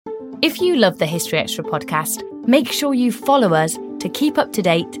If you love the History Extra podcast, make sure you follow us to keep up to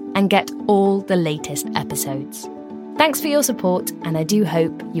date and get all the latest episodes. Thanks for your support, and I do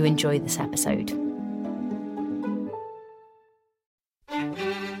hope you enjoy this episode.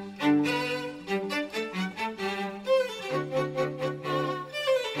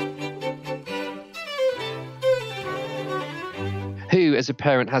 Who, as a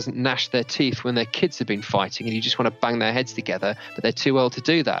parent, hasn't gnashed their teeth when their kids have been fighting and you just want to bang their heads together, but they're too old to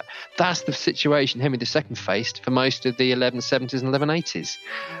do that? That's the situation Henry II faced for most of the 1170s and 1180s.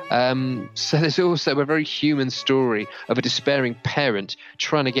 So there's also a very human story of a despairing parent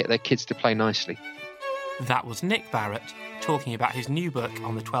trying to get their kids to play nicely. That was Nick Barrett talking about his new book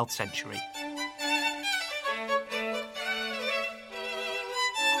on the 12th century.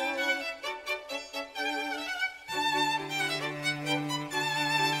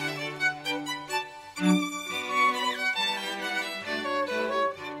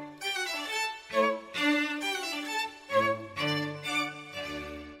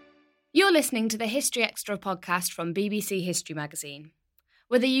 You're listening to the History Extra podcast from BBC History Magazine.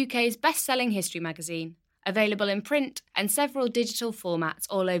 We're the UK's best-selling history magazine, available in print and several digital formats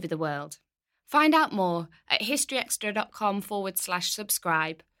all over the world. Find out more at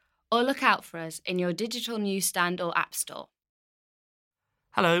historyextra.com/subscribe or look out for us in your digital newsstand or app store.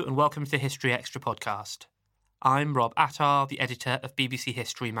 Hello and welcome to the History Extra podcast. I'm Rob Attar, the editor of BBC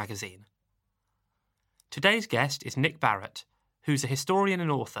History Magazine. Today's guest is Nick Barrett, who's a historian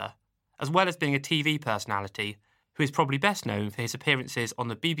and author, as well as being a TV personality, who is probably best known for his appearances on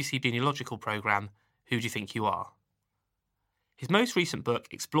the BBC genealogical programme Who Do You Think You Are? His most recent book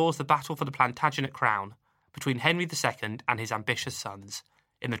explores the battle for the Plantagenet crown between Henry II and his ambitious sons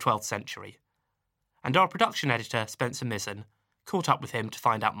in the 12th century, and our production editor, Spencer Mizzen, caught up with him to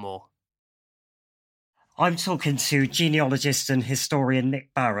find out more. I'm talking to genealogist and historian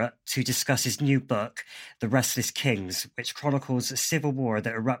Nick Barrett to discuss his new book, The Restless Kings, which chronicles a civil war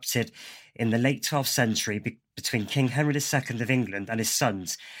that erupted in the late 12th century between King Henry II of England and his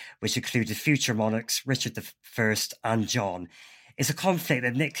sons, which included future monarchs Richard I and John. It's a conflict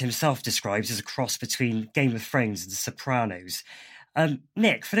that Nick himself describes as a cross between Game of Thrones and The Sopranos.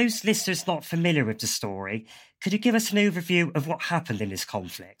 Nick, for those listeners not familiar with the story, could you give us an overview of what happened in this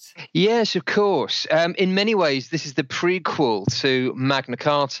conflict? Yes, of course. In many ways, this is the prequel to Magna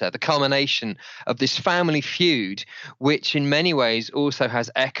Carta, the culmination of this family feud, which in many ways also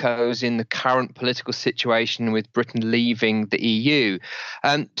has echoes in the current political situation with Britain leaving the EU.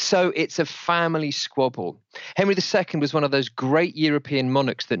 So it's a family squabble. Henry II was one of those great European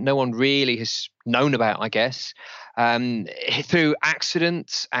monarchs that no one really has known about, I guess. Through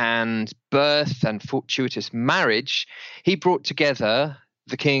accident and birth and fortuitous marriage, he brought together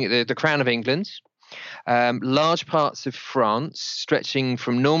the Crown of England, large parts of France, stretching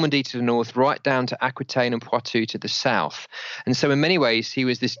from Normandy to the north right down to Aquitaine and Poitou to the south. And so in many ways, he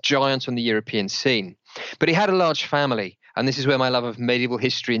was this giant on the European scene. But he had a large family. And this is where my love of medieval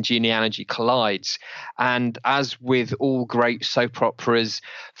history and genealogy collides. And as with all great soap operas,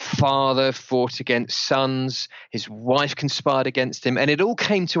 father fought against sons, his wife conspired against him, and it all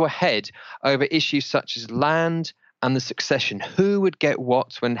came to a head over issues such as land and the succession. Who would get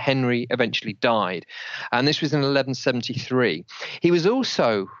what when Henry eventually died? And this was in 1173. He was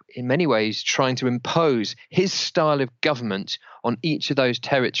also, in many ways, trying to impose his style of government on each of those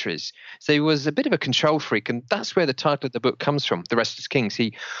territories. So he was a bit of a control freak, and that's where the title of the book comes from, The Restless Kings.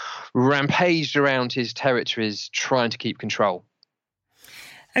 He rampaged around his territories trying to keep control.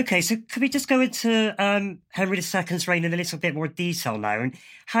 Okay, so could we just go into Henry II's reign in a little bit more detail now? And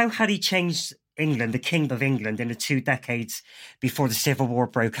how had he changed England, the Kingdom of England, in the 2 decades before the Civil War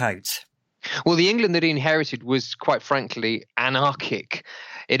broke out? Well, the England that he inherited was, quite frankly, anarchic.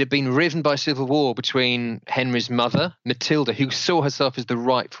 It had been riven by civil war between Henry's mother, Matilda, who saw herself as the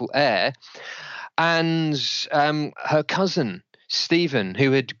rightful heir, and her cousin, Stephen,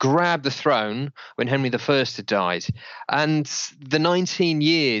 who had grabbed the throne when Henry I had died. And the 19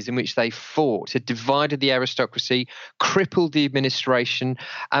 years in which they fought had divided the aristocracy, crippled the administration,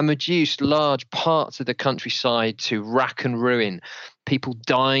 and reduced large parts of the countryside to rack and ruin. People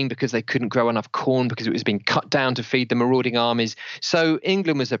dying because they couldn't grow enough corn because it was being cut down to feed the marauding armies. So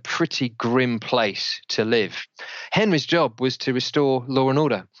England was a pretty grim place to live. Henry's job was to restore law and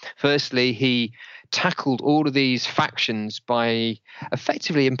order. Firstly, he tackled all of these factions by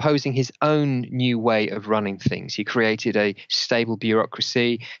effectively imposing his own new way of running things. He created a stable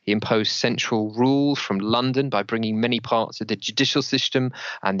bureaucracy. He imposed central rule from London by bringing many parts of the judicial system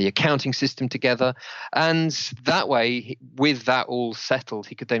and the accounting system together. And that way, with that all settled,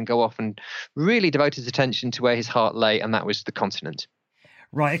 he could then go off and really devote his attention to where his heart lay, and that was the continent.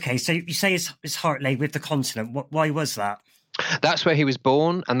 Right, okay. So you say his heart lay with the continent. Why was that? That's where he was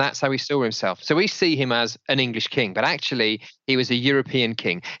born, and that's how he saw himself. So we see him as an English king, but actually he was a European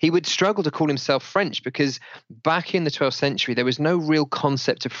king. He would struggle to call himself French because back in the 12th century, there was no real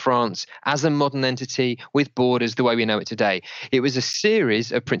concept of France as a modern entity with borders the way we know it today. It was a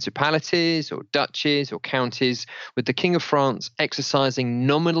series of principalities or duchies or counties, with the King of France exercising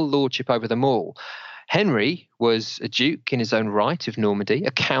nominal lordship over them all. Henry was a duke in his own right of Normandy,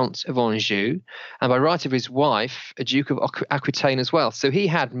 a count of Anjou, and by right of his wife, a duke of Aquitaine as well. So he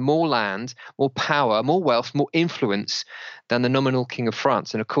had more land, more power, more wealth, more influence than the nominal king of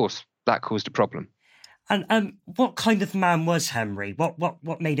France. And of course, that caused a problem. And what kind of man was Henry?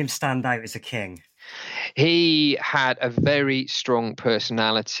 What made him stand out as a king? He had a very strong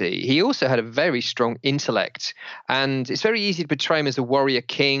personality. He also had a very strong intellect. And it's very easy to portray him as a warrior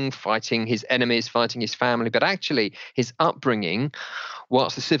king, fighting his enemies, fighting his family. But actually, his upbringing,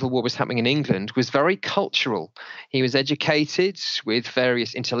 whilst the Civil War was happening in England, was very cultural. He was educated with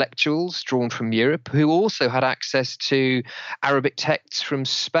various intellectuals drawn from Europe who also had access to Arabic texts from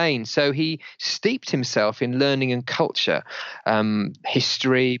Spain. So he steeped himself in learning and culture,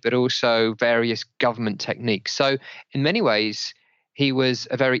 history, but also various government techniques. So in many ways, he was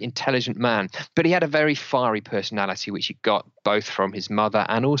a very intelligent man, but he had a very fiery personality, which he got both from his mother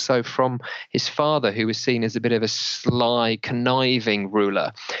and also from his father, who was seen as a bit of a sly, conniving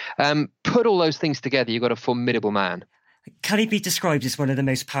ruler. Put all those things together, you've got a formidable man. Can he be described as one of the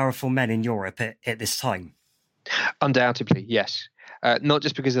most powerful men in Europe at this time? Undoubtedly, yes. Not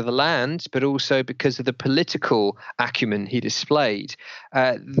just because of the land, but also because of the political acumen he displayed.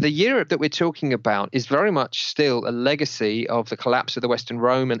 The Europe that we're talking about is very much still a legacy of the collapse of the Western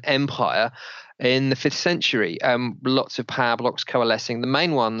Roman Empire in the 5th century. Lots of power blocks coalescing. The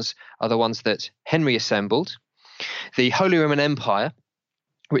main ones are the ones that Henry assembled. The Holy Roman Empire,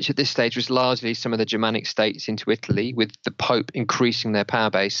 which at this stage was largely some of the Germanic states into Italy, with the Pope increasing their power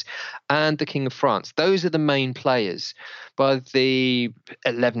base, and the King of France. Those are the main players. By the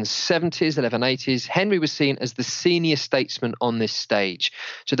 1170s, 1180s, Henry was seen as the senior statesman on this stage,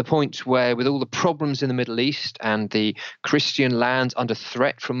 to the point where, with all the problems in the Middle East and the Christian lands under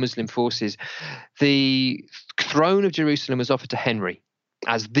threat from Muslim forces, the throne of Jerusalem was offered to Henry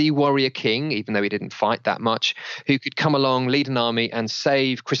as the warrior king, even though he didn't fight that much, who could come along, lead an army and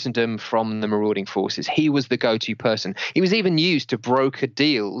save Christendom from the marauding forces. He was the go-to person. He was even used to broker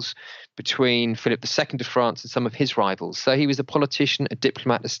deals between Philip II of France and some of his rivals. So he was a politician, a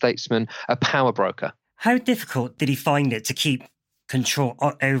diplomat, a statesman, a power broker. How difficult did he find it to keep control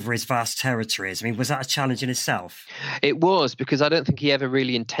over his vast territories? I mean, was that a challenge in itself? It was, because I don't think he ever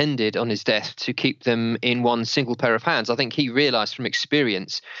really intended on his death to keep them in one single pair of hands. I think he realised from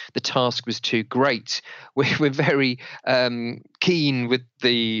experience the task was too great. We're very keen, with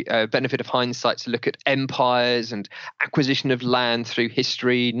the benefit of hindsight, to look at empires and acquisition of land through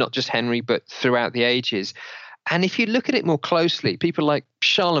history, not just Henry, but throughout the ages. And if you look at it more closely, people like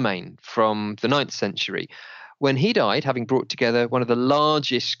Charlemagne from the 9th century, when he died, having brought together one of the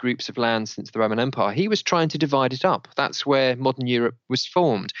largest groups of land since the Roman Empire, he was trying to divide it up. That's where modern Europe was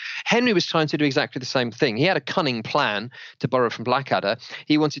formed. Henry was trying to do exactly the same thing. He had a cunning plan, to borrow from Blackadder.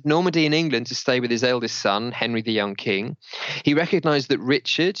 He wanted Normandy and England to stay with his eldest son, Henry the Young King. He recognised that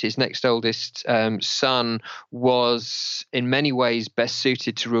Richard, his next oldest son, was in many ways best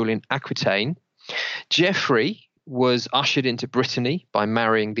suited to rule in Aquitaine. Geoffrey was ushered into Brittany by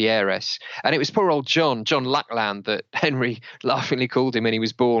marrying the heiress. And it was poor old John Lackland, that Henry laughingly called him when he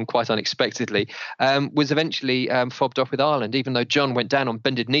was born quite unexpectedly, was eventually fobbed off with Ireland, even though John went down on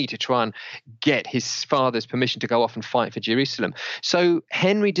bended knee to try and get his father's permission to go off and fight for Jerusalem. So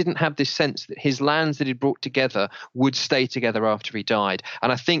Henry didn't have this sense that his lands that he'd brought together would stay together after he died.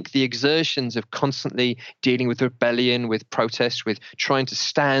 And I think the exertions of constantly dealing with rebellion, with protest, with trying to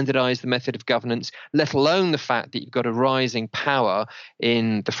standardize the method of governance, let alone the fact that you've got a rising power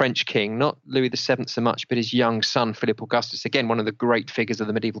in the French king, not Louis VII so much, but his young son, Philip Augustus, again, one of the great figures of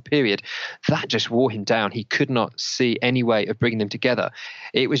the medieval period, that just wore him down. He could not see any way of bringing them together.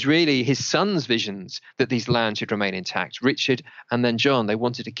 It was really his son's visions that these lands should remain intact. Richard and then John, they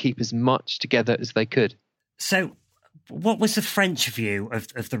wanted to keep as much together as they could. So what was the French view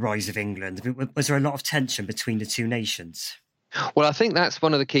of the rise of England? Was there a lot of tension between the two nations? Well, I think that's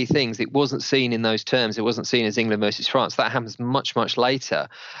one of the key things. It wasn't seen in those terms. It wasn't seen as England versus France. That happens much, much later.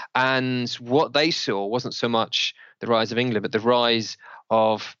 And what they saw wasn't so much the rise of England, but the rise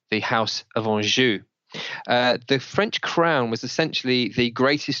of the House of Anjou. The French crown was essentially the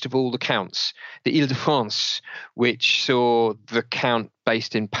greatest of all the counts. The Ile-de-France, which saw the count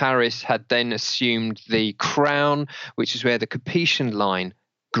based in Paris, had then assumed the crown, which is where the Capetian line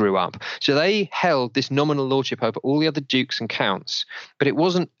grew up. So they held this nominal lordship over all the other dukes and counts, but it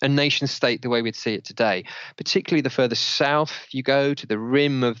wasn't a nation state the way we'd see it today. Particularly the further south you go to the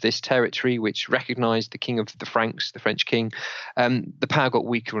rim of this territory, which recognized the king of the Franks, the French king, the power got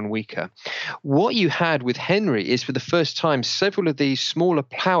weaker and weaker. What you had with Henry is, for the first time, several of these smaller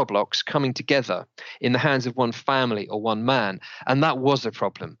power blocks coming together in the hands of one family or one man, and that was a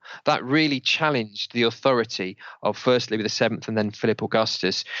problem. That really challenged the authority of first Louis VII and then Philip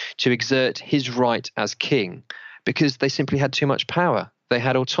Augustus to exert his right as king, because they simply had too much power. They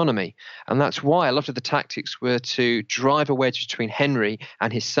had autonomy. And that's why a lot of the tactics were to drive a wedge between Henry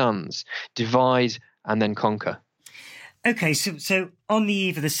and his sons, divide and then conquer. Okay, so on the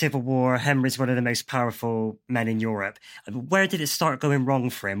eve of the Civil War, Henry's one of the most powerful men in Europe. Where did it start going wrong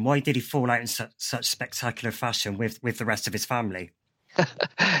for him? Why did he fall out in such spectacular fashion with the rest of his family?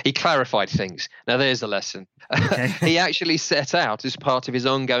 He clarified things. Now, there's a lesson. Okay. He actually set out, as part of his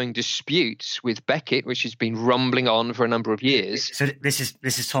ongoing disputes with Becket, which has been rumbling on for a number of years. So this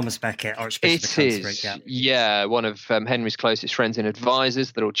is Thomas Becket, Archbishop of Canterbury. Yeah, one of Henry's closest friends and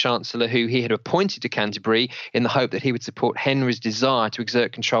advisors, the Lord Chancellor, who he had appointed to Canterbury in the hope that he would support Henry's desire to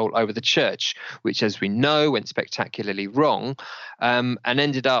exert control over the church, which, as we know, went spectacularly wrong, and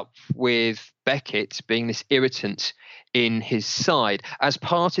ended up with Becket being this irritant in his side. As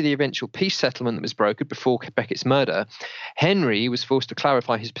part of the eventual peace settlement that was brokered before Becket's murder, Henry was forced to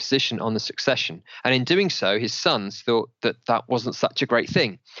clarify his position on the succession. And in doing so, his sons thought that that wasn't such a great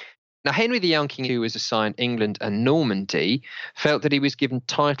thing. Now, Henry the Young King, who was assigned England and Normandy, felt that he was given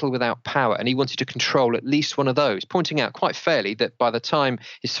title without power, and he wanted to control at least one of those, pointing out quite fairly that by the time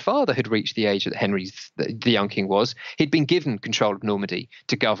his father had reached the age that Henry the Young King was, he'd been given control of Normandy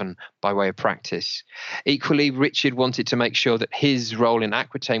to govern by way of practice. Equally, Richard wanted to make sure that his role in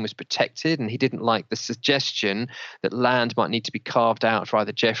Aquitaine was protected, and he didn't like the suggestion that land might need to be carved out for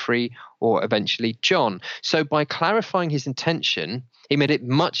either Geoffrey or eventually John. So by clarifying his intention, he made it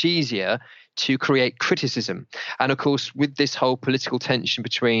much easier to create criticism. And of course, with this whole political tension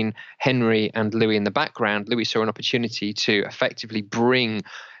between Henry and Louis in the background, Louis saw an opportunity to effectively bring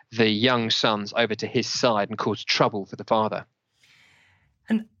the young sons over to his side and cause trouble for the father.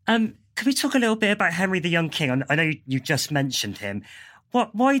 And can we talk a little bit about Henry the Young King? I know you just mentioned him.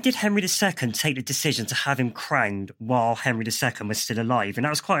 Why did Henry II take the decision to have him crowned while Henry II was still alive? And that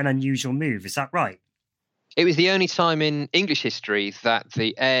was quite an unusual move, is that right? It was the only time in English history that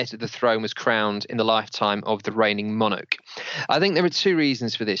the heir to the throne was crowned in the lifetime of the reigning monarch. I think there are two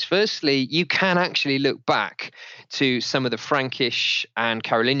reasons for this. Firstly, you can actually look back to some of the Frankish and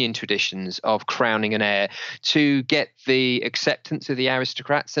Carolingian traditions of crowning an heir to get the acceptance of the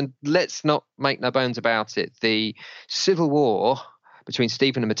aristocrats. And let's not make no bones about it, the Civil War between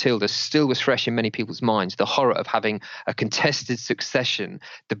Stephen and Matilda still was fresh in many people's minds, the horror of having a contested succession,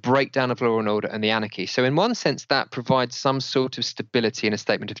 the breakdown of law and order and the anarchy. So in one sense, that provides some sort of stability and a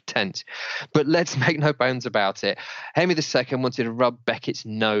statement of intent. But let's make no bones about it. Henry II wanted to rub Becket's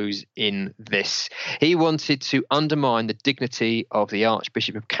nose in this. He wanted to undermine the dignity of the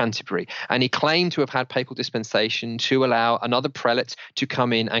Archbishop of Canterbury, and he claimed to have had papal dispensation to allow another prelate to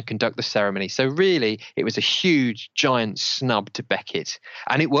come in and conduct the ceremony. So really, it was a huge, giant snub to Becket.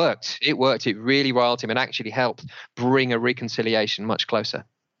 And it worked. It worked. It really riled him and actually helped bring a reconciliation much closer.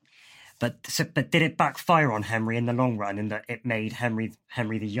 But did it backfire on Henry in the long run, in that it made Henry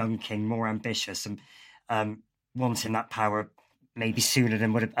the Young King more ambitious and wanting that power maybe sooner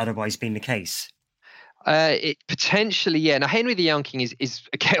than would have otherwise been the case? It potentially, yeah. Now, Henry the Young King is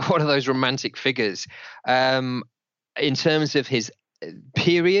again one of those romantic figures. In terms of his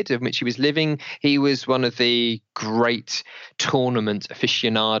period in which he was living, he was one of the great tournament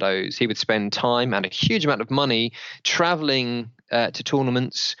aficionados. He would spend time and a huge amount of money traveling to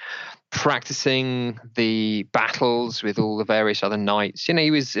tournaments, practicing the battles with all the various other knights. You know,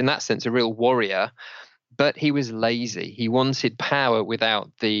 he was in that sense a real warrior, but he was lazy. He wanted power without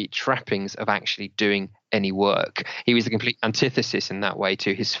the trappings of actually doing any work. He was the complete antithesis in that way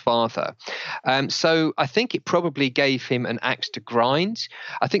to his father. So I think it probably gave him an axe to grind.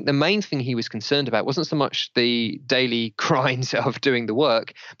 I think the main thing he was concerned about wasn't so much the daily grind of doing the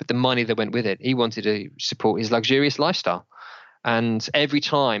work, but the money that went with it. He wanted to support his luxurious lifestyle. And every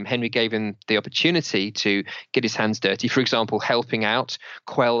time Henry gave him the opportunity to get his hands dirty, for example, helping out,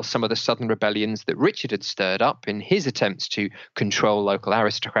 quell some of the southern rebellions that Richard had stirred up in his attempts to control local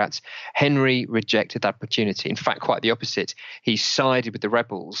aristocrats, Henry rejected that opportunity. In fact, quite the opposite. He sided with the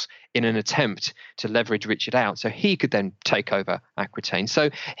rebels in an attempt to leverage Richard out so he could then take over Aquitaine. So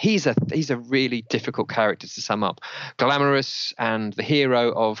he's a really difficult character to sum up. Glamorous and the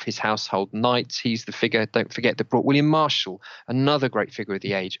hero of his household knights. He's the figure, don't forget, that brought William Marshall another great figure of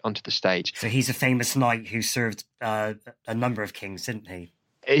the age, onto the stage. So he's a famous knight who served a number of kings, didn't he?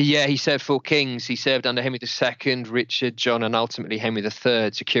 Yeah, he served 4 kings. He served under Henry II, Richard, John, and ultimately Henry III,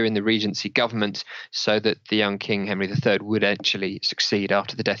 securing the regency government so that the young king Henry III would actually succeed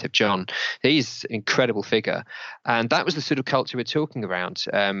after the death of John. He's an incredible figure. And that was the sort of culture we're talking around.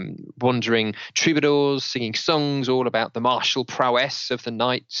 Wandering troubadours, singing songs all about the martial prowess of the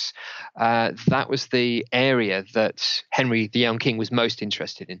knights. That was the area that Henry, the young king, was most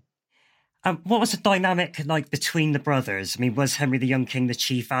interested in. What was the dynamic like between the brothers? I mean, was Henry the Young King the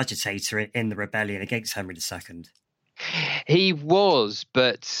chief agitator in the rebellion against Henry II? He was,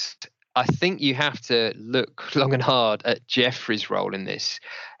 but I think you have to look long and hard at Geoffrey's role in this.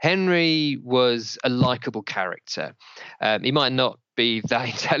 Henry was a likeable character. He might not be that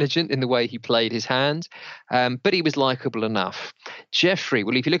intelligent in the way he played his hand, but he was likeable enough. Geoffrey,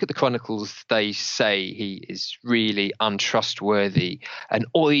 well, if you look at the chronicles, they say he is really untrustworthy, an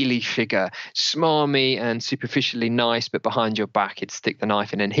oily figure, smarmy and superficially nice, but behind your back he'd stick the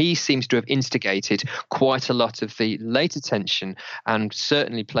knife in. And he seems to have instigated quite a lot of the later tension and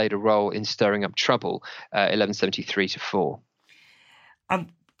certainly played a role in stirring up trouble, 1173-4.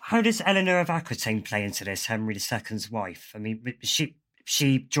 How does Eleanor of Aquitaine play into this, Henry II's wife? I mean,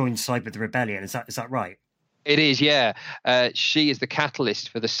 she joined side with the rebellion. Is that right? It is, yeah. She is the catalyst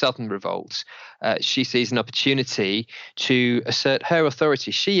for the Southern revolt. She sees an opportunity to assert her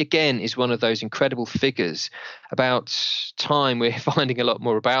authority. She, again, is one of those incredible figures. About time, we're finding a lot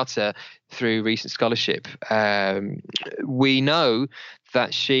more about her through recent scholarship. We know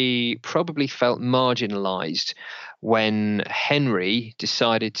that she probably felt marginalised when Henry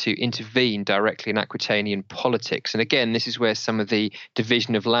decided to intervene directly in Aquitanian politics. And again, this is where some of the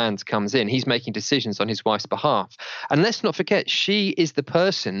division of lands comes in. He's making decisions on his wife's behalf. And let's not forget, she is the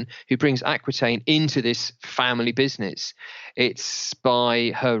person who brings Aquitaine into this family business. It's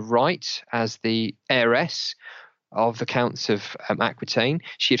by her right as the heiress of the Counts of Aquitaine.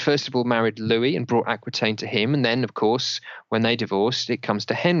 She had first of all married Louis and brought Aquitaine to him. And then, of course, when they divorced, it comes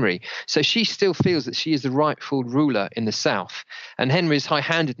to Henry. So she still feels that she is the rightful ruler in the south. And Henry's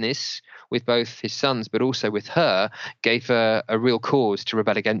high-handedness with both his sons, but also with her, gave her a real cause to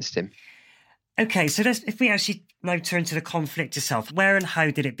rebel against him. Okay, so if we actually now turn to the conflict itself, where and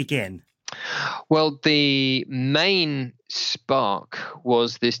how did it begin? Well, the main spark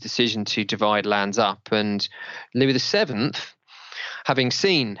was this decision to divide lands up, and Louis VII, having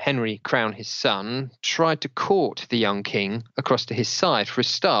seen Henry crown his son, tried to court the young king across to his side. For a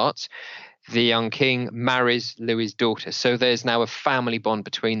start, the young king marries Louis's daughter, so there's now a family bond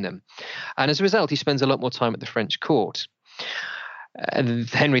between them. And as a result, he spends a lot more time at the French court. And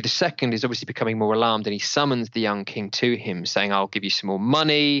Henry II is obviously becoming more alarmed, and he summons the young king to him, saying, "I'll give you some more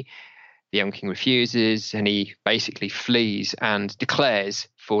money." The young king refuses, and he basically flees and declares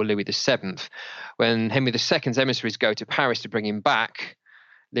for Louis VII. When Henry II's emissaries go to Paris to bring him back,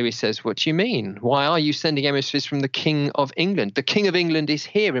 Louis says, "What do you mean? Why are you sending emissaries from the King of England? The King of England is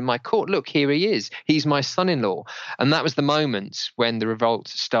here in my court. Look, here he is. He's my son-in-law." And that was the moment when the revolt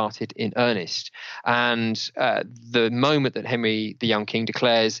started in earnest. And the moment that Henry, the young king,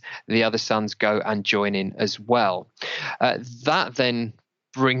 declares, the other sons go and join in as well. That then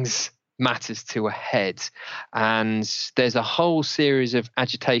brings matters to a head, and there's a whole series of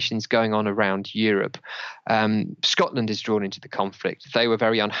agitations going on around Europe. Scotland is drawn into the conflict. They were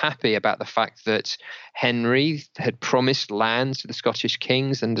very unhappy about the fact that Henry had promised lands to the Scottish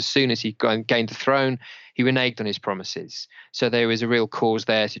kings, and as soon as he gained the throne, he reneged on his promises. So there was a real cause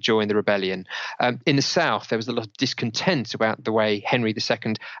there to join the rebellion. In the south, there was a lot of discontent about the way Henry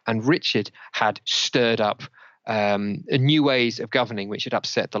II and Richard had stirred up new ways of governing, which had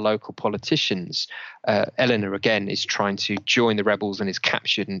upset the local politicians. Eleanor, again, is trying to join the rebels and is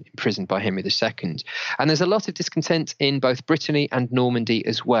captured and imprisoned by Henry II. And there's a lot of discontent in both Brittany and Normandy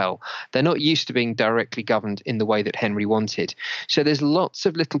as well. They're not used to being directly governed in the way that Henry wanted. So there's lots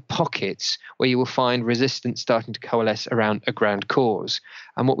of little pockets where you will find resistance starting to coalesce around a grand cause.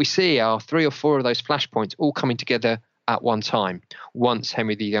 And what we see are 3 or 4 of those flashpoints all coming together at one time. Once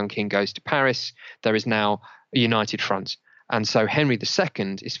Henry the Young King goes to Paris, there is now a united front. And so Henry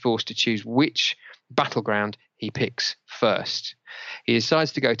II is forced to choose which battleground he picks first. He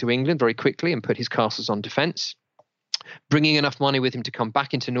decides to go to England very quickly and put his castles on defence, bringing enough money with him to come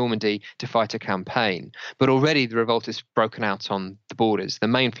back into Normandy to fight a campaign. But already the revolt has broken out on the borders. The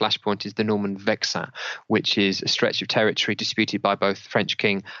main flashpoint is the Norman Vexin, which is a stretch of territory disputed by both the French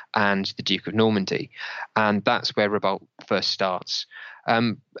king and the Duke of Normandy. And that's where revolt first starts.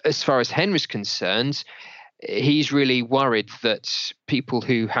 As far as Henry's concerned, he's really worried that people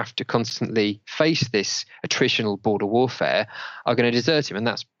who have to constantly face this attritional border warfare are going to desert him. And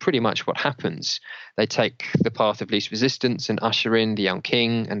that's pretty much what happens. They take the path of least resistance and usher in the young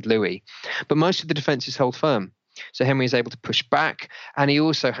king and Louis. But most of the defences hold firm. So Henry is able to push back, and he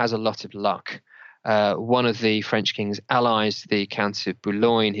also has a lot of luck. One of the French king's allies, the Count of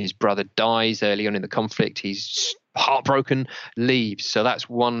Boulogne, his brother dies early on in the conflict. He's heartbroken, leaves. So that's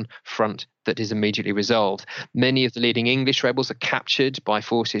one front that is immediately resolved. Many of the leading English rebels are captured by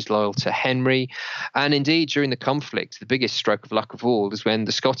forces loyal to Henry. And indeed, during the conflict, the biggest stroke of luck of all is when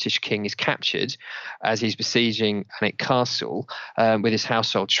the Scottish king is captured as he's besieging Alnwick Castle with his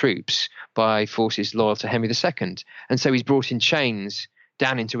household troops by forces loyal to Henry II. And so he's brought in chains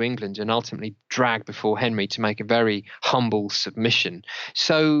down into England and ultimately dragged before Henry to make a very humble submission.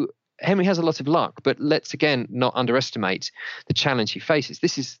 So Henry has a lot of luck, but let's again not underestimate the challenge he faces.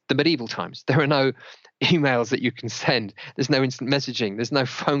 This is the medieval times. There are no emails that you can send. There's no instant messaging. There's no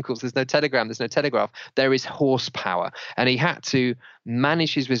phone calls. There's no telegram. There's no telegraph. There is horsepower. And he had to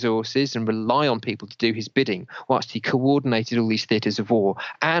manage his resources and rely on people to do his bidding whilst he coordinated all these theatres of war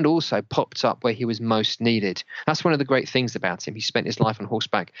and also popped up where he was most needed. That's one of the great things about him. He spent his life on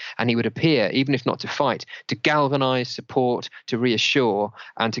horseback, and he would appear, even if not to fight, to galvanise, support, to reassure,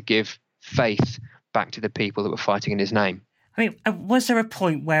 and to give faith back to the people that were fighting in his name. I mean, was there a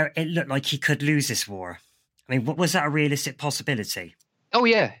point where it looked like he could lose this war? I mean, was that a realistic possibility? Oh,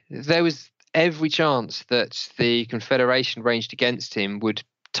 yeah. There was every chance that the Confederation ranged against him would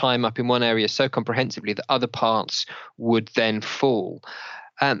tie him up in one area so comprehensively that other parts would then fall.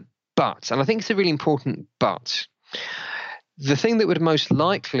 But, and I think it's a really important but, the thing that would most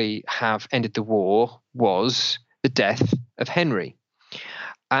likely have ended the war was the death of Henry.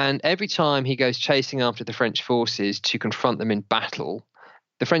 And every time he goes chasing after the French forces to confront them in battle,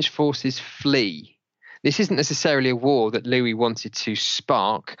 the French forces flee. This isn't necessarily a war that Louis wanted to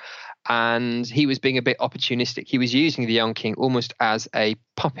spark, and he was being a bit opportunistic. He was using the young king almost as a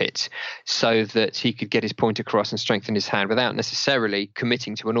puppet so that he could get his point across and strengthen his hand without necessarily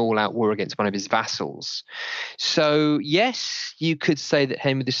committing to an all-out war against one of his vassals. So, yes, you could say that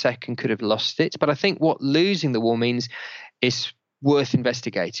Henry II could have lost it, but I think what losing the war means is worth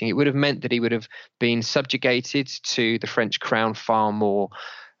investigating. It would have meant that he would have been subjugated to the French crown far more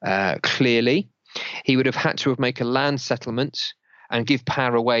clearly. He would have had to make a land settlement and give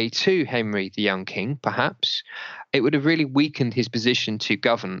power away to Henry the young king, perhaps. It would have really weakened his position to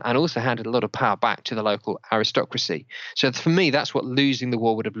govern and also handed a lot of power back to the local aristocracy. So for me, that's what losing the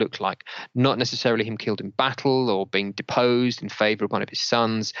war would have looked like. Not necessarily him killed in battle or being deposed in favour of one of his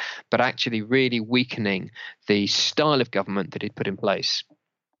sons, but actually really weakening the style of government that he'd put in place.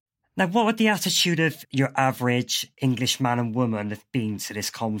 Now, what would the attitude of your average English man and woman have been to this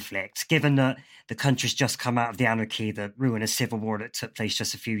conflict, given that the country's just come out of the anarchy, the ruinous civil war that took place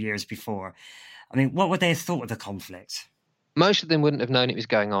just a few years before? I mean, what would they have thought of the conflict? Most of them wouldn't have known it was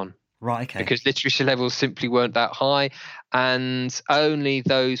going on. Right, okay. Because literacy levels simply weren't that high, and only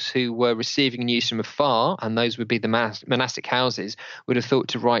those who were receiving news from afar, and those would be the monastic houses, would have thought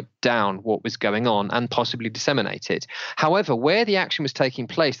to write down what was going on and possibly disseminate it. However, where the action was taking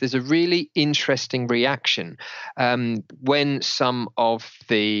place, there's a really interesting reaction. When some of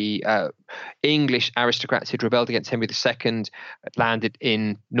the English aristocrats who'd rebelled against Henry II landed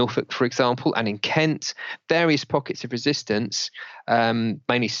in Norfolk, for example, and in Kent, various pockets of resistance,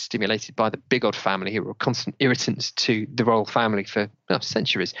 mainly stimulated by the Bigod family, who were constant irritants to the royal family for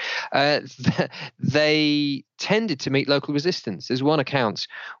centuries. They tended to meet local resistance. There's one account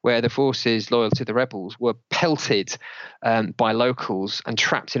where the forces loyal to the rebels were pelted by locals and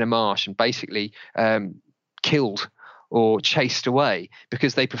trapped in a marsh and basically killed or chased away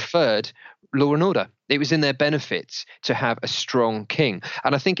because they preferred law and order. It was in their benefit to have a strong king.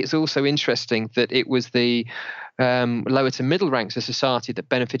 And I think it's also interesting that it was the lower to middle ranks of society that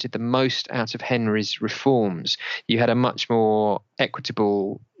benefited the most out of Henry's reforms. You had a much more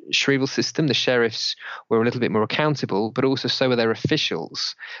equitable shrivel system. The sheriffs were a little bit more accountable, but also so were their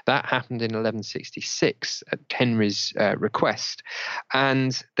officials. That happened in 1166 at Henry's request.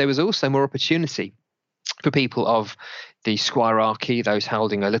 And there was also more opportunity for people of the squirearchy, those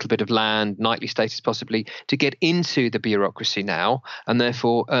holding a little bit of land, knightly status possibly, to get into the bureaucracy now and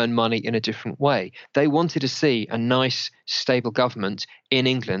therefore earn money in a different way. They wanted to see a nice, stable government in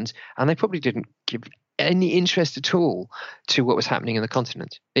England, and they probably didn't give any interest at all to what was happening in the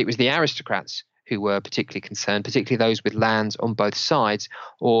continent. It was the aristocrats who were particularly concerned, particularly those with lands on both sides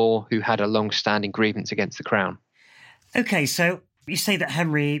or who had a long-standing grievance against the crown. Okay, so you say that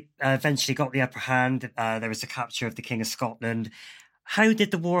Henry eventually got the upper hand. There was the capture of the King of Scotland. How did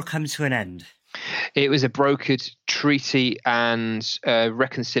the war come to an end? It was a brokered treaty and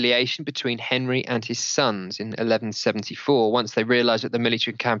reconciliation between Henry and his sons in 1174. Once they realised that the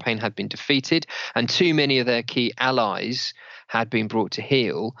military campaign had been defeated and too many of their key allies had been brought to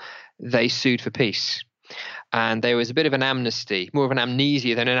heel, they sued for peace. And there was a bit of an amnesty, more of an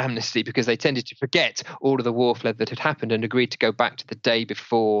amnesia than an amnesty, because they tended to forget all of the warfare that had happened and agreed to go back to the day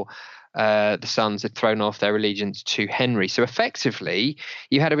before the sons had thrown off their allegiance to Henry. So effectively,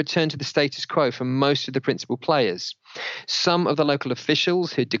 you had a return to the status quo for most of the principal players. Some of the local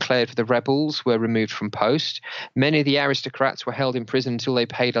officials who declared for the rebels were removed from post. Many of the aristocrats were held in prison until they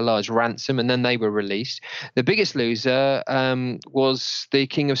paid a large ransom, and then they were released. The biggest loser was the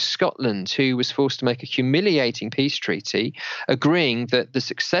King of Scotland, who was forced to make a humiliating peace treaty, agreeing that the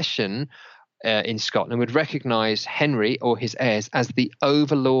succession in Scotland would recognise Henry or his heirs as the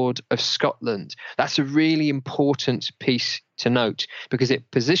overlord of Scotland. That's a really important piece to note, because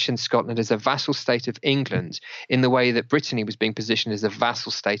it positioned Scotland as a vassal state of England in the way that Brittany was being positioned as a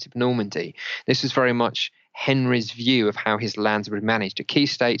vassal state of Normandy. This was very much Henry's view of how his lands were managed, a key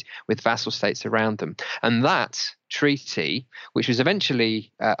state with vassal states around them. And that treaty, which was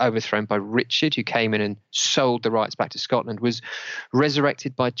eventually overthrown by Richard, who came in and sold the rights back to Scotland, was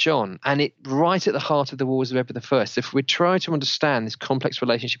resurrected by John. And it right at the heart of the Wars of Edward I. So if we try to understand this complex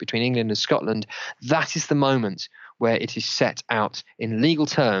relationship between England and Scotland, that is the moment where it is set out in legal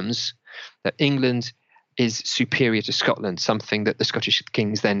terms that England is superior to Scotland, something that the Scottish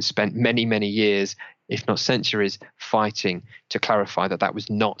kings then spent many, many years, if not centuries, fighting to clarify that that was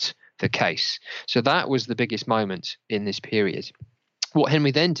not the case. So that was the biggest moment in this period. What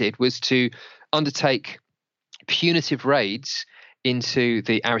Henry then did was to undertake punitive raids into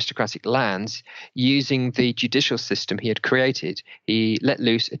the aristocratic lands using the judicial system he had created. He let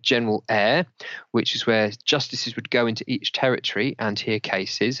loose a general eyre, which is where justices would go into each territory and hear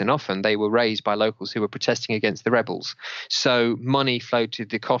cases, and often they were raised by locals who were protesting against the rebels. So money flowed to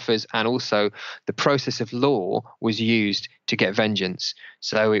the coffers, and also the process of law was used to get vengeance.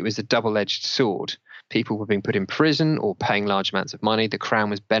 So it was a double-edged sword. People were being put in prison or paying large amounts of money. The crown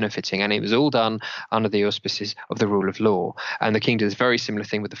was benefiting, and it was all done under the auspices of the rule of law. And the king did a very similar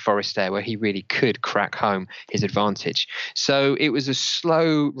thing with the Forest Heir, where he really could crack home his advantage. So it was a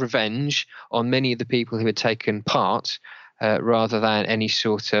slow revenge on many of the people who had taken part, rather than any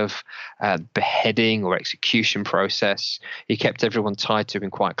sort of beheading or execution process. He kept everyone tied to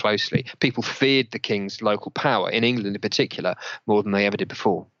him quite closely. People feared the king's local power, in England in particular, more than they ever did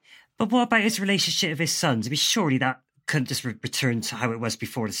before. But what about his relationship with his sons? I mean, surely that couldn't just return to how it was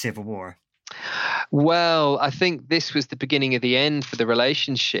before the Civil War. Well, I think this was the beginning of the end for the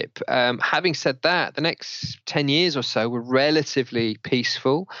relationship. Having said that, the next 10 years or so were relatively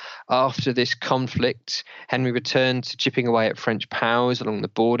peaceful. After this conflict, Henry returned to chipping away at French powers along the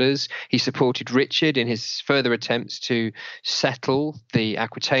borders. He supported Richard in his further attempts to settle the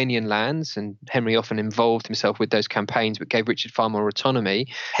Aquitanian lands, and Henry often involved himself with those campaigns, but gave Richard far more autonomy.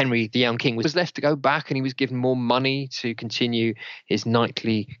 Henry, the young king, was left to go back, and he was given more money to continue his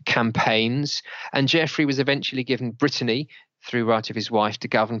knightly campaigns. And Geoffrey was eventually given Brittany through right of his wife to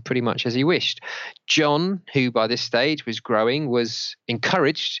govern pretty much as he wished. John, who by this stage was growing, was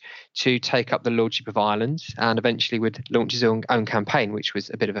encouraged to take up the lordship of Ireland and eventually would launch his own campaign, which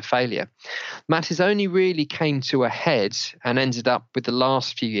was a bit of a failure. Matters only really came to a head and ended up with the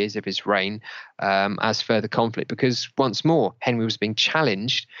last few years of his reign as further conflict, because once more Henry was being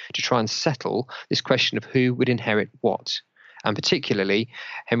challenged to try and settle this question of who would inherit what. And particularly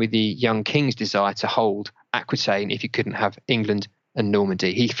Henry the young king's desire to hold Aquitaine if he couldn't have England and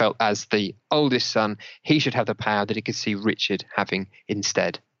Normandy. He felt as the oldest son, he should have the power that he could see Richard having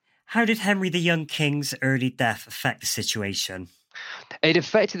instead. How did Henry the young king's early death affect the situation? It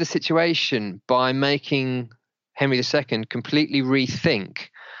affected the situation by making Henry II completely rethink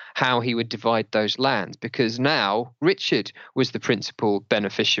how he would divide those lands, because now Richard was the principal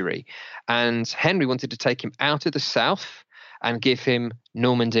beneficiary, and Henry wanted to take him out of the south and give him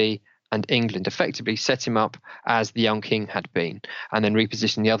Normandy and England, effectively set him up as the young king had been, and then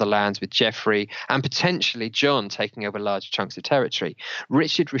reposition the other lands with Geoffrey and potentially John taking over large chunks of territory.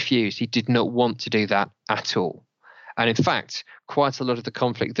 Richard refused. He did not want to do that at all. And in fact, quite a lot of the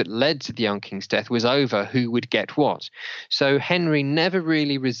conflict that led to the young king's death was over who would get what. So Henry never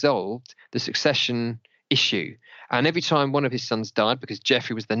really resolved the succession issue. And every time one of his sons died, because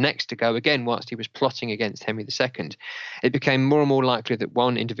Geoffrey was the next to go, again, whilst he was plotting against Henry II, it became more and more likely that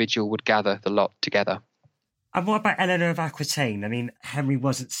one individual would gather the lot together. And what about Eleanor of Aquitaine? I mean, Henry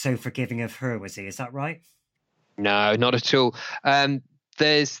wasn't so forgiving of her, was he? Is that right? No, not at all.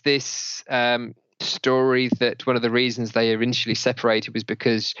 There's this story that one of the reasons they initially separated was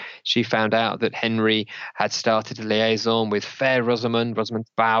because she found out that Henry had started a liaison with Fair Rosamond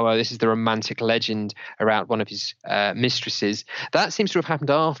Bower. This is the romantic legend around one of his mistresses. That seems to have happened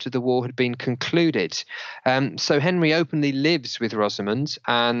after the war had been concluded. So Henry openly lives with Rosamond,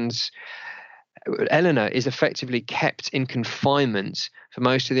 and Eleanor is effectively kept in confinement for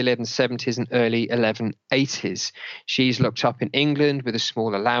most of the 1170s and early 1180s. She's locked up in England with a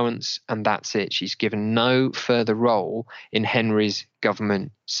small allowance, and that's it. She's given no further role in Henry's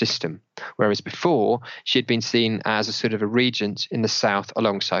government system, whereas before she had been seen as a sort of a regent in the south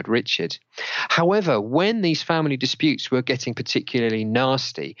alongside Richard. However, when these family disputes were getting particularly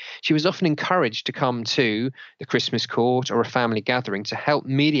nasty, she was often encouraged to come to the Christmas court or a family gathering to help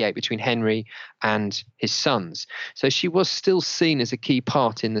mediate between Henry and his sons. So she was still seen as a key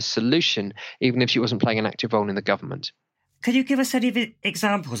part in the solution, even if she wasn't playing an active role in the government. Could you give us any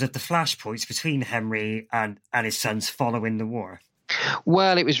examples of the flashpoints between Henry and his sons following the war?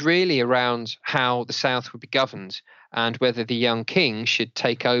 Well, it was really around how the South would be governed and whether the young king should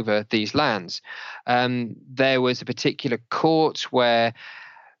take over these lands. There was a particular court where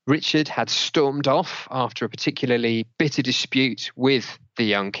Richard had stormed off after a particularly bitter dispute with the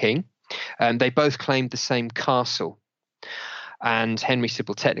young king. They both claimed the same castle. And Henry said,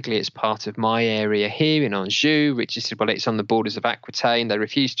 well, technically it's part of my area here in Anjou. Richard said, well, it's on the borders of Aquitaine. They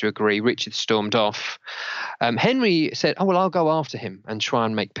refused to agree. Richard stormed off. Henry said, oh, well, I'll go after him and try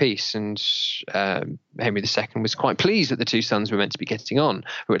and make peace. And Henry II was quite pleased that the two sons were meant to be getting on,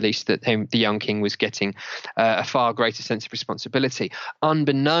 or at least that the young king was getting a far greater sense of responsibility.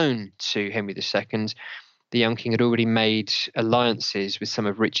 Unbeknown to Henry II, the young king had already made alliances with some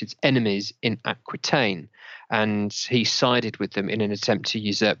of Richard's enemies in Aquitaine, and he sided with them in an attempt to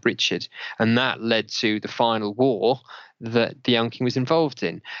usurp Richard. And that led to the final war that the young king was involved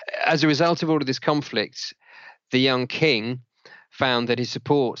in. As a result of all of this conflict, the young king found that his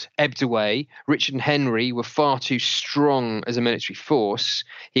support ebbed away. Richard and Henry were far too strong as a military force.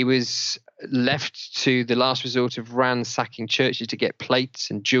 He was left to the last resort of ransacking churches to get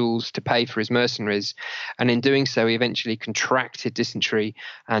plates and jewels to pay for his mercenaries. And in doing so, he eventually contracted dysentery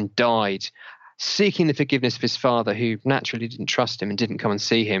and died, seeking the forgiveness of his father, who naturally didn't trust him and didn't come and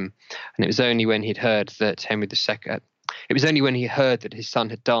see him. And it was only when he'd heard that his son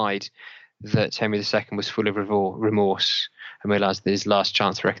had died that Henry II was full of remorse and realised that his last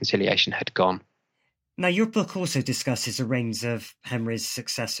chance for reconciliation had gone. Now, your book also discusses the reigns of Henry's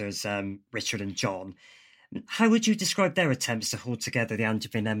successors, Richard and John. How would you describe their attempts to hold together the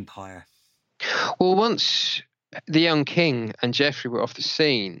Angevin Empire? Well, once the young king and Geoffrey were off the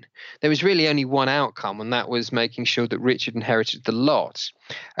scene, there was really only one outcome, and that was making sure that Richard inherited the lot.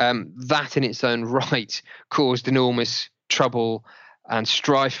 That in its own right caused enormous trouble and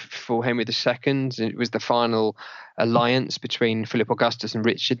strife for Henry II. It was the final alliance between Philip Augustus and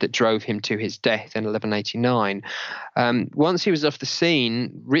Richard that drove him to his death in 1189. Once he was off the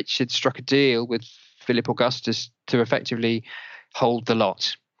scene, Richard struck a deal with Philip Augustus to effectively hold the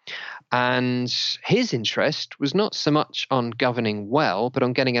lot. And his interest was not so much on governing well, but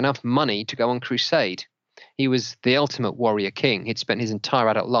on getting enough money to go on crusade. He was the ultimate warrior king. He'd spent his entire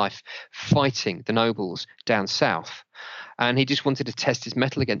adult life fighting the nobles down south. And he just wanted to test his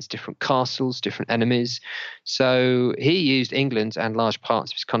mettle against different castles, different enemies. So he used England and large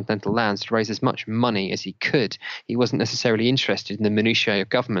parts of his continental lands to raise as much money as he could. He wasn't necessarily interested in the minutiae of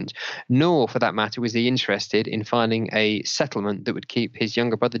government, nor, for that matter, was he interested in finding a settlement that would keep his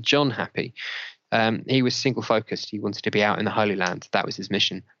younger brother John happy. He was single-focused. He wanted to be out in the Holy Land. That was his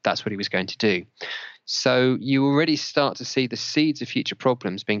mission. That's what he was going to do. So you already start to see the seeds of future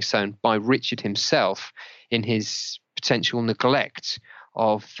problems being sown by Richard himself in his potential neglect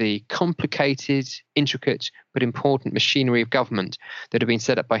of the complicated, intricate, but important machinery of government that had been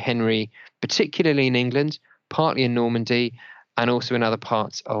set up by Henry, particularly in England, partly in Normandy, and also in other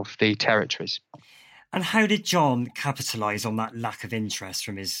parts of the territories. And how did John capitalise on that lack of interest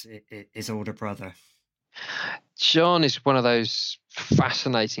from his older brother? John is one of those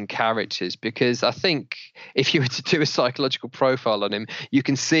fascinating characters, because I think if you were to do a psychological profile on him, you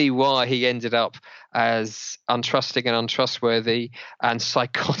can see why he ended up as untrusting and untrustworthy and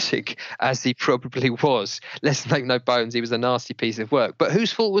psychotic as he probably was. Let's make no bones, he was a nasty piece of work. But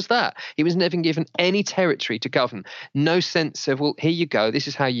whose fault was that? He was never given any territory to govern. No sense of, well, here you go, this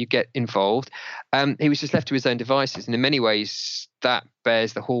is how you get involved. He was just left to his own devices. And in many ways, that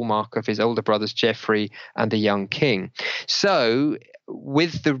bears the hallmark of his older brothers, Geoffrey and the young king. So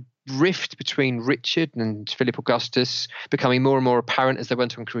with the rift between Richard and Philip Augustus becoming more and more apparent as they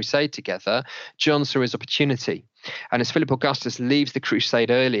went on crusade together, John saw his opportunity. And as Philip Augustus leaves the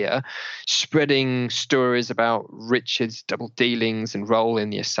crusade earlier, spreading stories about Richard's double dealings and role in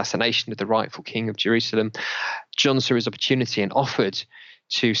the assassination of the rightful king of Jerusalem, John saw his opportunity and offered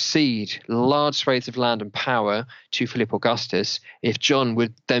to cede large swathes of land and power to Philip Augustus if John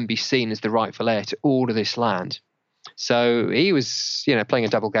would then be seen as the rightful heir to all of this land. So he was, playing a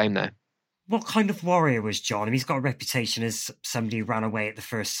double game there. What kind of warrior was John? I mean, he's got a reputation as somebody who ran away at the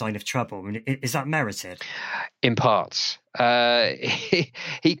first sign of trouble. I mean, is that merited? In parts.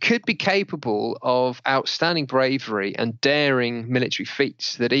 He could be capable of outstanding bravery and daring military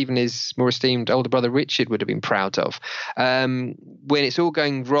feats that even his more esteemed older brother Richard would have been proud of. When it's all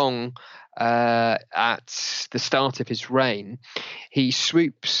going wrong at the start of his reign, he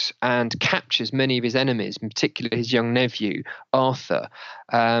swoops and captures many of his enemies, in particular his young nephew Arthur.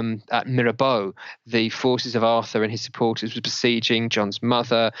 At Mirabeau, the forces of Arthur and his supporters were besieging John's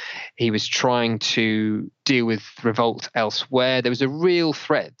mother. He was trying to deal with revolt elsewhere. There was a real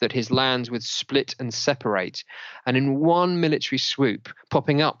threat that his lands would split and separate. And in one military swoop,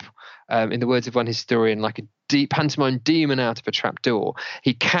 popping up, in the words of one historian, like a deep pantomime demon out of a trapdoor,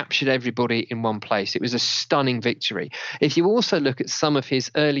 he captured everybody in one place. It was a stunning victory. If you also look at some of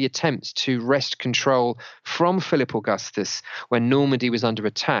his early attempts to wrest control from Philip Augustus when Normandy was under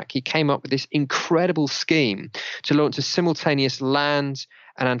attack, he came up with this incredible scheme to launch a simultaneous land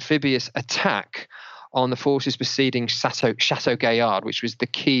and amphibious attack on the forces besieging Chateau Gaillard, which was the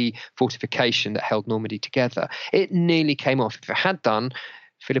key fortification that held Normandy together. It nearly came off. If it had done,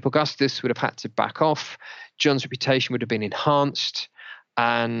 Philip Augustus would have had to back off. John's reputation would have been enhanced,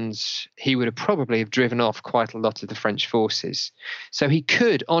 and he would have probably driven off quite a lot of the French forces. So he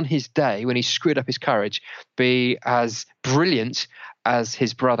could, on his day, when he screwed up his courage, be as brilliant as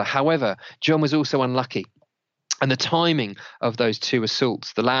his brother. However, John was also unlucky. And the timing of those two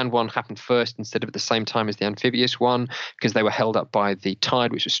assaults, the land one happened first instead of at the same time as the amphibious one, because they were held up by the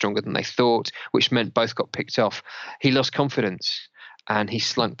tide, which was stronger than they thought, which meant both got picked off. He lost confidence and he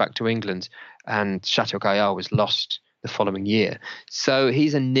slunk back to England, and Chateau Gaillard was lost the following year. So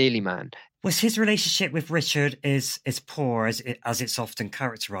he's a nearly man. Was his relationship with Richard as poor as it's often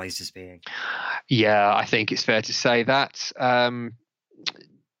characterised as being? Yeah, I think it's fair to say that.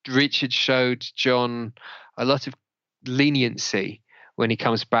 Richard showed John a lot of leniency when he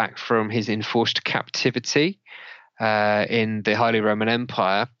comes back from his enforced captivity in the Holy Roman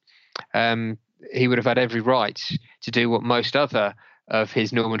Empire. He would have had every right to do what most other of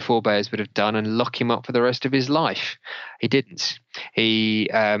his Norman forebears would have done and lock him up for the rest of his life. He didn't. He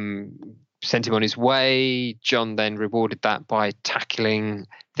sent him on his way. John then rewarded that by tackling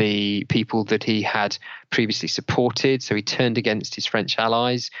the people that he had previously supported. So he turned against his French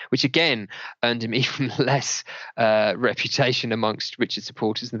allies, which again earned him even less reputation amongst Richard's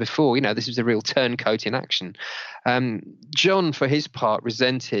supporters than before. This was a real turncoat in action. John, for his part,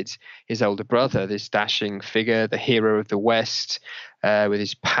 resented his older brother, this dashing figure, the hero of the West, with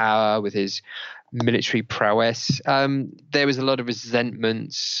his power, with his military prowess. There was a lot of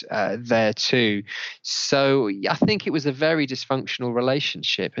resentment there too. So I think it was a very dysfunctional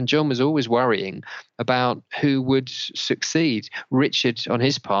relationship, and John was always worrying about who would succeed. Richard, on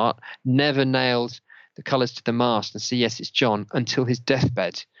his part, never nailed the colours to the mast and said, yes, it's John, until his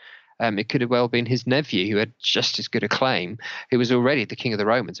deathbed. It could have well been his nephew, who had just as good a claim, who was already the king of the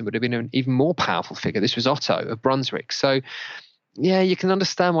Romans and would have been an even more powerful figure. This was Otto of Brunswick. So yeah, you can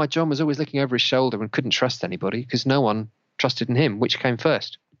understand why John was always looking over his shoulder and couldn't trust anybody, because no one trusted in him. Which came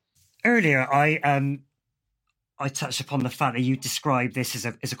first? Earlier, I touched upon the fact that you described this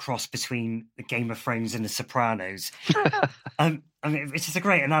as a cross between the Game of Thrones and the Sopranos. Which is a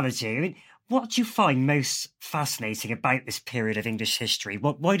great analogy. I mean, what do you find most fascinating about this period of English history?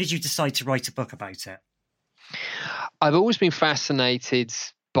 Why did you decide to write a book about it? I've always been fascinated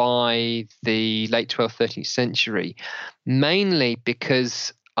by the late 12th, 13th century, mainly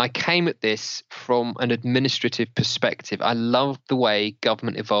because I came at this from an administrative perspective. I loved the way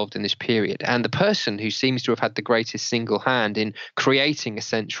government evolved in this period, and the person who seems to have had the greatest single hand in creating a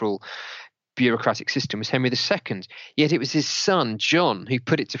central bureaucratic system was Henry II. Yet it was his son, John, who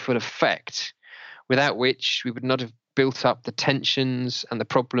put it to full effect, without which we would not have built up the tensions and the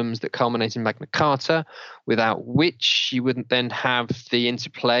problems that culminate in Magna Carta, without which you wouldn't then have the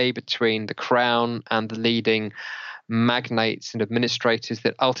interplay between the crown and the leading magnates and administrators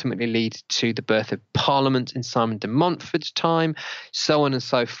that ultimately lead to the birth of Parliament in Simon de Montfort's time, so on and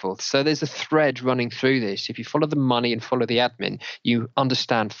so forth. So there's a thread running through this. If you follow the money and follow the admin, you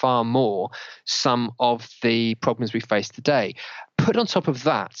understand far more some of the problems we face today. Put on top of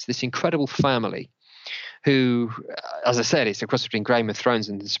that, this incredible family who, as I said, it's a cross between Game of Thrones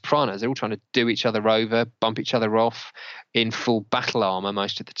and The Sopranos. They're all trying to do each other over, bump each other off in full battle armor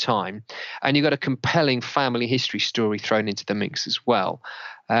most of the time. And you've got a compelling family history story thrown into the mix as well.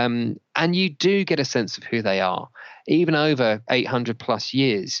 And you do get a sense of who they are. Even over 800 plus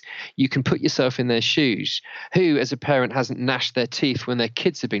years, you can put yourself in their shoes. Who, as a parent, hasn't gnashed their teeth when their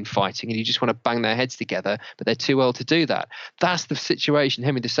kids have been fighting and you just want to bang their heads together, but they're too old to do that? That's the situation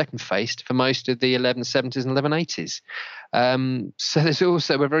Henry II faced for most of the 1170s and 1180s. So there's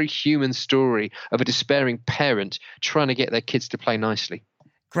also a very human story of a despairing parent trying to get their kids to play nicely.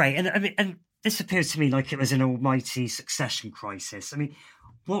 Great. And this appears to me like it was an almighty succession crisis. I mean,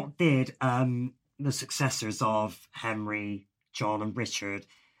 what did the successors of Henry, John and Richard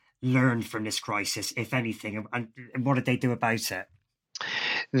learn from this crisis, if anything, and what did they do about it?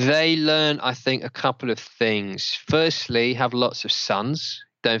 They learned, I think, a couple of things. Firstly, have lots of sons.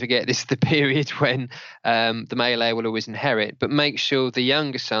 Don't forget, this is the period when the male heir will always inherit, but make sure the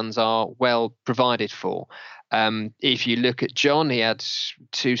younger sons are well provided for. If you look at John, he had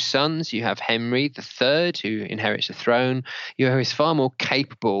 2 sons. You have Henry III, who inherits the throne. You have his far more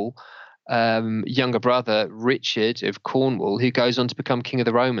capable younger brother, Richard of Cornwall, who goes on to become King of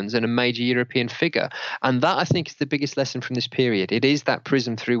the Romans and a major European figure. And that, I think, is the biggest lesson from this period. It is that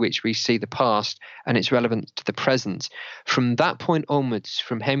prism through which we see the past and its relevance to the present. From that point onwards,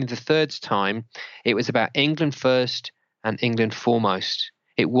 from Henry III's time, it was about England first and England foremost.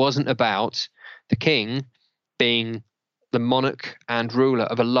 It wasn't about the king being the monarch and ruler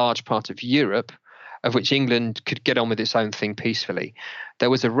of a large part of Europe, of which England could get on with its own thing peacefully.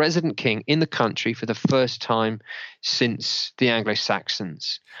 There was a resident king in the country for the first time since the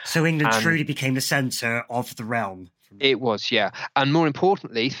Anglo-Saxons. So England truly became the centre of the realm. It was, yeah. And more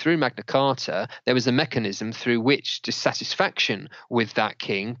importantly, through Magna Carta, there was a mechanism through which dissatisfaction with that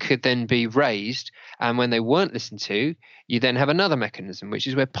king could then be raised. And when they weren't listened to, you then have another mechanism, which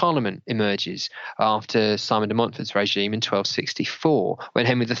is where Parliament emerges after Simon de Montfort's regime in 1264, when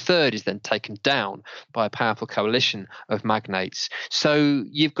Henry III is then taken down by a powerful coalition of magnates. So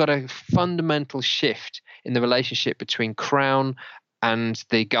you've got a fundamental shift in the relationship between crown and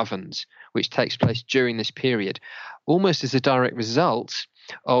the governed, which takes place during this period, almost as a direct result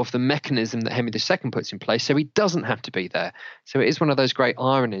of the mechanism that Henry II puts in place, so he doesn't have to be there. So it is one of those great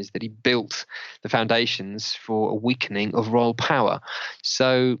ironies that he built the foundations for a weakening of royal power.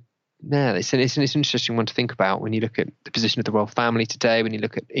 So yeah, it's an interesting one to think about when you look at the position of the royal family today, when you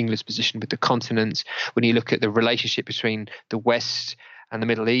look at England's position with the continent, when you look at the relationship between the West and the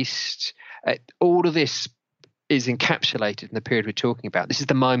Middle East. All of this is encapsulated in the period we're talking about. This is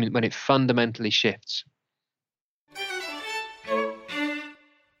the moment when it fundamentally shifts.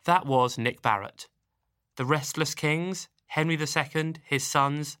 That was Nick Barrett. The Restless Kings, Henry II, his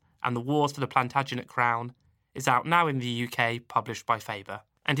sons, and the Wars for the Plantagenet Crown is out now in the UK, published by Faber.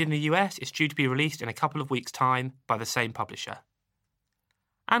 And in the US, it's due to be released in a couple of weeks' time by the same publisher.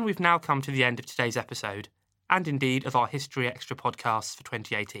 And we've now come to the end of today's episode, and indeed of our History Extra podcasts for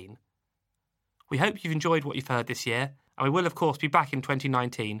 2018. We hope you've enjoyed what you've heard this year, and we will of course be back in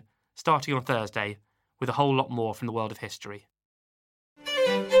 2019, starting on Thursday, with a whole lot more from the world of history.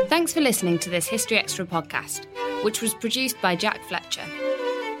 Thanks for listening to this History Extra podcast, which was produced by Jack Fletcher.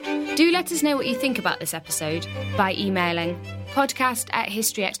 Do let us know what you think about this episode by emailing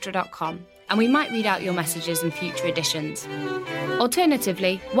podcast@historyextra.com, and we might read out your messages in future editions.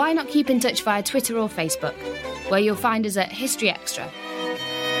 Alternatively, why not keep in touch via Twitter or Facebook, where you'll find us at History Extra.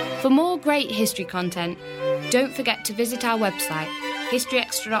 For more great history content, don't forget to visit our website,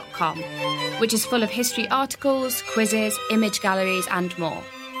 historyextra.com, which is full of history articles, quizzes, image galleries and more.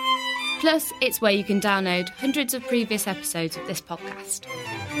 Plus, it's where you can download hundreds of previous episodes of this podcast.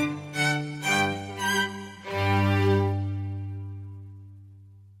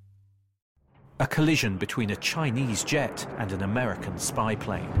 A collision between a Chinese jet and an American spy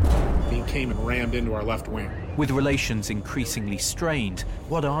plane. He came and rammed into our left wing. With relations increasingly strained,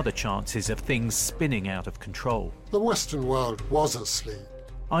 what are the chances of things spinning out of control? The Western world was asleep.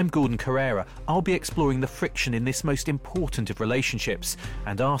 I'm Gordon Carrera. I'll be exploring the friction in this most important of relationships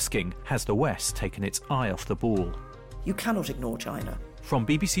and asking, has the West taken its eye off the ball? You cannot ignore China. From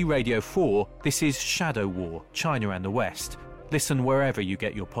BBC Radio 4, this is Shadow War, China and the West. Listen wherever you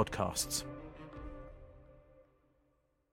get your podcasts.